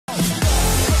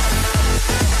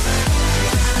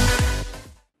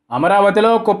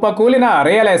అమరావతిలో కుప్పకూలిన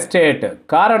real estate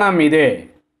కారణం ఇదే.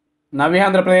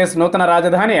 నవ్యాంధ్రప్రదేశ్ నూతన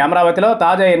రాజధాని అమరావతిలో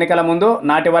తాజా ఎన్నికల ముందు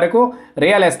నాటి వరకు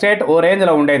రియల్ ఎస్టేట్ ఓ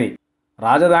రేంజ్లో ఉండేది.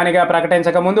 రాజధానిగా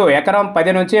ప్రకటించక ముందు ఎకరం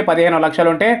 10 నుంచి 15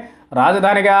 లక్షలుంటే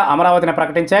రాజధానిగా అమరావతిని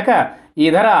ప్రకటించాక ఈ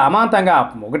ధర అమాంతంగా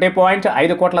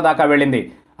 1.5 కోట్ల దాకా వెళ్ళింది.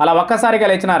 అలా ఒక్కసారిగా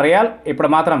లేచిన రియల్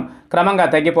ఇప్పుడు మాత్రం క్రమంగా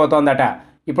తగ్గిపోతోందట.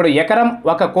 ఇప్పుడు ఎకరం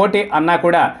 1 కోటి అన్నా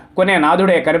కూడా కొనే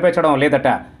నాథుడే కనిపించడం లేదట.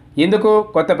 ఇందుకు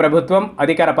కొత్త ప్రభుత్వం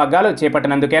అధికార పగ్గాలు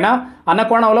చేపట్టినందుకేనా అన్న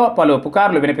కోణంలో పలు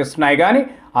పుకార్లు వినిపిస్తున్నాయి. కానీ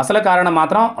అసలు కారణం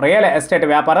మాత్రం రియల్ ఎస్టేట్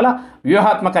వ్యాపారుల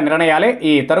వ్యూహాత్మక నిర్ణయాలే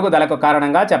ఈ తరుగుదలకు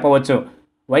కారణంగా చెప్పవచ్చు.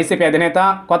 వైసీపీ అధినేత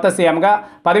కొత్త సీఎంగా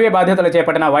పదవీ బాధ్యతలు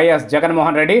చేపట్టిన వైఎస్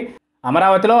జగన్మోహన్ రెడ్డి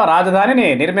అమరావతిలో రాజధానిని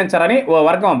నిర్మించారని ఓ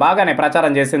వర్గం బాగానే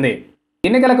ప్రచారం చేసింది.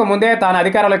 ఎన్నికలకు ముందే తాను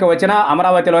అధికారంలోకి వచ్చిన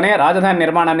అమరావతిలోనే రాజధాని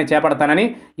నిర్మాణాన్ని చేపడతానని,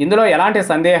 ఇందులో ఎలాంటి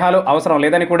సందేహాలు అవసరం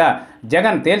లేదని కూడా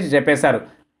జగన్ తేల్చి చెప్పేశారు.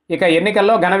 ఇక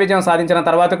ఎన్నికల్లో ఘన విజయం సాధించిన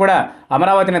తర్వాత కూడా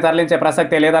అమరావతిని తరలించే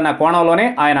ప్రసక్తే లేదన్న కోణంలోనే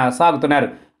ఆయన సాగుతున్నారు.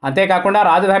 అంతేకాకుండా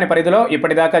రాజధాని పరిధిలో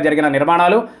ఇప్పటిదాకా జరిగిన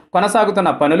నిర్మాణాలు, కొనసాగుతున్న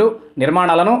పనులు,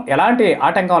 నిర్మాణాలను ఎలాంటి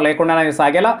ఆటంకం లేకుండానే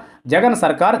సాగేలా జగన్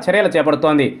సర్కార్ చర్యలు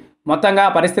చేపడుతోంది. మొత్తంగా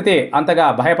పరిస్థితి అంతగా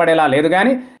భయపడేలా లేదు.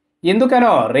 కానీ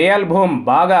ఎందుకనో రియల్ భూమ్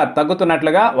బాగా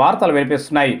తగ్గుతున్నట్లుగా వార్తలు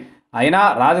వినిపిస్తున్నాయి. అయినా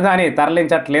రాజధాని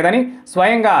తరలించట్లేదని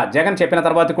స్వయంగా జగన్ చెప్పిన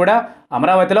తర్వాత కూడా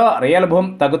అమరావతిలో రియల్ భూమ్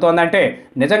తగ్గుతోందంటే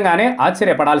నిజంగానే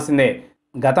ఆశ్చర్యపడాల్సిందే.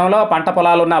 గతంలో పంట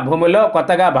పొలాలున్న భూముల్లో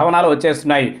కొత్తగా భవనాలు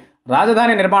వచ్చేస్తున్నాయి.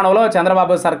 రాజధాని నిర్మాణంలో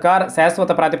చంద్రబాబు సర్కార్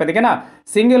శాశ్వత ప్రాతిపదికన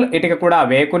సింగిల్ ఇటుక కూడా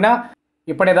వేయకుండా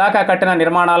ఇప్పటిదాకా కట్టిన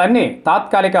నిర్మాణాలన్నీ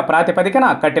తాత్కాలిక ప్రాతిపదికన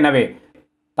కట్టినవే.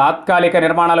 తాత్కాలిక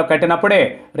నిర్మాణాలు కట్టినప్పుడే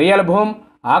రియల్ భూమ్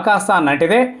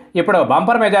ఆకాశాన్నంటిదే. ఇప్పుడు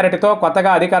బంపర్ మెజారిటీతో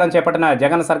కొత్తగా అధికారం చేపట్టిన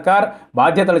జగన్ సర్కార్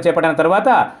బాధ్యతలు చేపట్టిన తరువాత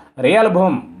రియల్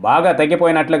భూమ్ బాగా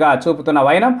తగ్గిపోయినట్లుగా చూపుతున్న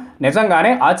వైనం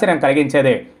నిజంగానే ఆశ్చర్యం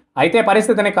కలిగించేదే. అయితే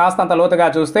పరిస్థితిని కాస్తంత లోతుగా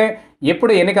చూస్తే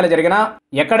ఎప్పుడు ఎన్నికలు జరిగినా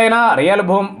ఎక్కడైనా రియల్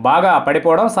భూమ్ బాగా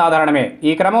పడిపోవడం సాధారణమే.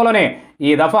 ఈ క్రమంలోనే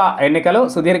ఈ దఫా ఎన్నికలు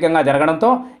సుదీర్ఘంగా జరగడంతో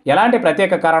ఎలాంటి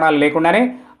ప్రత్యేక కారణాలు లేకుండానే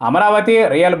అమరావతి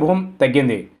రియల్ భూమ్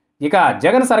తగ్గింది. ఇక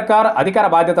జగన్ సర్కార్ అధికార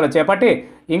బాధ్యతలు చేపట్టి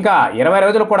ఇంకా 20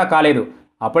 రోజులు కూడా కాలేదు.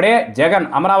 అప్పుడే జగన్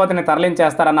అమరావతిని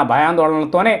తరలించేస్తారన్న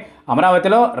భయాందోళనలతోనే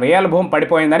అమరావతిలో రియల్ భూమ్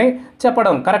పడిపోయిందని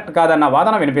చెప్పడం కరెక్ట్ కాదన్న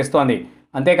వాదన వినిపిస్తోంది.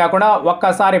 అంతేకాకుండా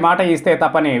ఒక్కసారి మాట ఇస్తే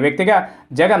తప్పని వ్యక్తిగా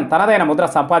జగన్ తనదైన ముద్ర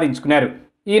సంపాదించుకున్నారు.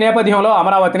 ఈ నేపథ్యంలో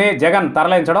అమరావతిని జగన్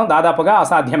తరలించడం దాదాపుగా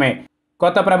అసాధ్యమే.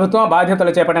 కొత్త ప్రభుత్వం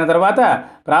బాధ్యతలు చేపట్టిన తర్వాత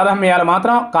ప్రాధాన్యాలు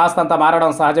మాత్రం కాస్తంత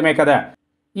మారడం సహజమే కదా.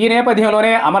 ఈ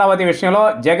నేపథ్యంలోనే అమరావతి విషయంలో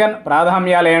జగన్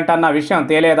ప్రాధాన్యాలేంటన్న విషయం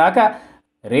తేలేదాకా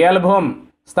రియల్ భూమ్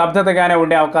స్తబ్దతగానే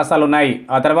ఉండే అవకాశాలున్నాయి.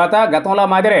 ఆ తర్వాత గతంలో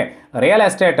మాదిరే రియల్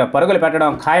ఎస్టేట్ పరుగులు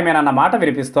పెట్టడం ఖాయమేనన్న మాట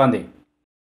వినిపిస్తోంది.